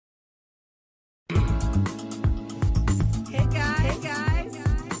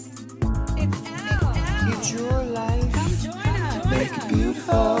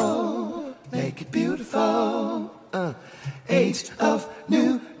beautiful, make it beautiful. Age of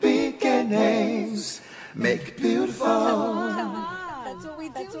new beginnings, make it beautiful. Come on. That's what we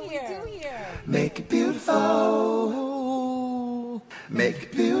do here. Make it beautiful, make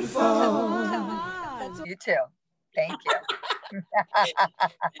it beautiful. Come on. You too. Thank you.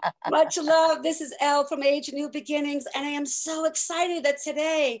 Much love. This is Elle from Age of New Beginnings, and I am so excited that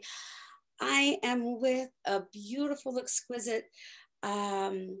today I am with a beautiful, exquisite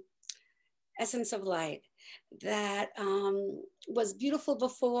essence of light that was beautiful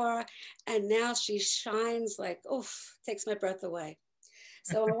before, and now she shines like, oof, takes my breath away.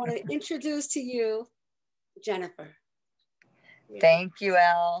 So I want to introduce to you Jennifer. Thank you,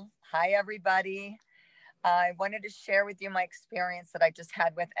 Elle. Hi, everybody. I wanted to share with you my experience that I just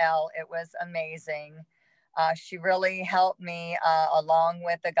had with Elle. It was amazing. She really helped me along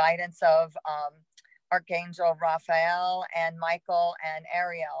with the guidance of Archangel Raphael and Michael and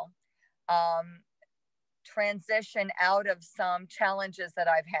Ariel, transition out of some challenges that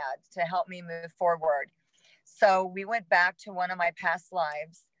I've had to help me move forward. So we went back to one of my past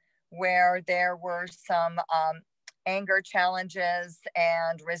lives where there were some anger challenges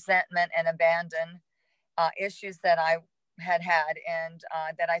and resentment and abandon issues that I had and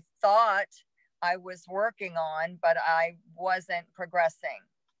that I thought I was working on, but I wasn't progressing,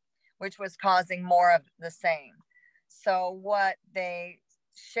 which was causing more of the same. So what they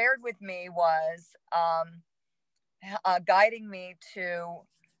shared with me was guiding me to,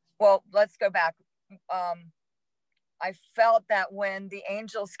 well, let's go back. I felt that when the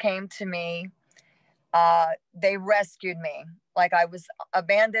angels came to me, they rescued me. Like I was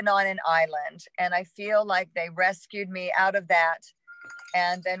abandoned on an island, and I feel like they rescued me out of that.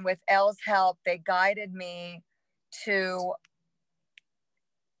 And then with Elle's help, they guided me to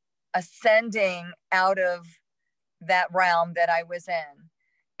ascending out of that realm that I was in.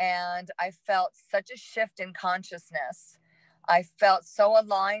 And I felt such a shift in consciousness. I felt so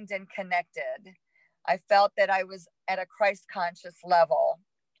aligned and connected. I felt that I was at a Christ conscious level,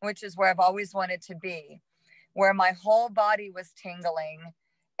 which is where I've always wanted to be, where my whole body was tingling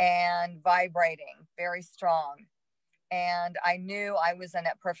and vibrating very strong. And I knew I was in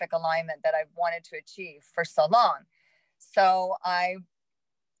that perfect alignment that I wanted to achieve for so long. So I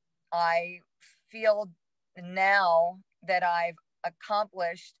feel now that I've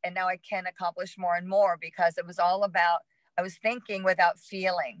accomplished, and now I can accomplish more and more, because it was all about, I was thinking without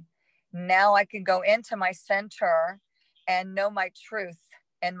feeling. Now I can go into my center and know my truth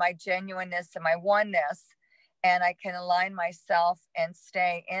and my genuineness and my oneness, and I can align myself and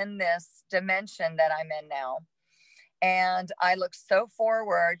stay in this dimension that I'm in now. And I look so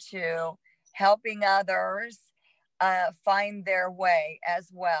forward to helping others find their way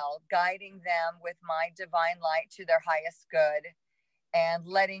as well, guiding them with my divine light to their highest good, and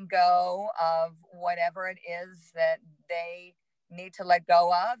letting go of whatever it is that they need to let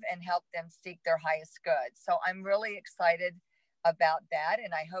go of, and help them seek their highest good. So I'm really excited about that,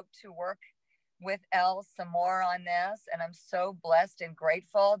 and I hope to work with Elle some more on this. And I'm so blessed and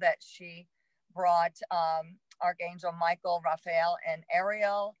grateful that she brought Archangel Michael, Raphael, and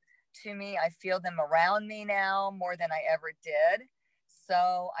Ariel to me. I feel them around me now more than I ever did.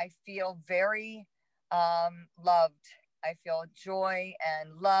 So I feel very loved. I feel joy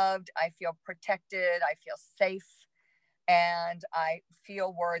and loved. I feel protected. I feel safe. And I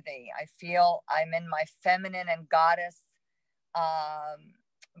feel worthy. I feel I'm in my feminine and goddess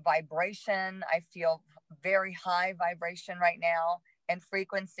vibration. I feel very high vibration right now and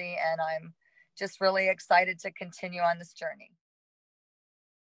frequency. And I'm just really excited to continue on this journey.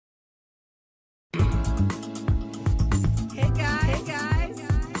 Hey guys.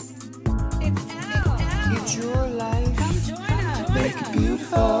 It's Elle. It's your life. Come join us. Make it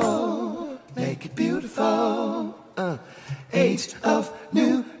beautiful, make it beautiful. Age of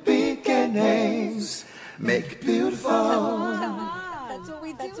new beginnings, make it beautiful. Come on. That's what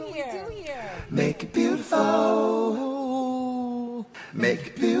we do here. Make it beautiful, make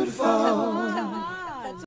it beautiful. Come on.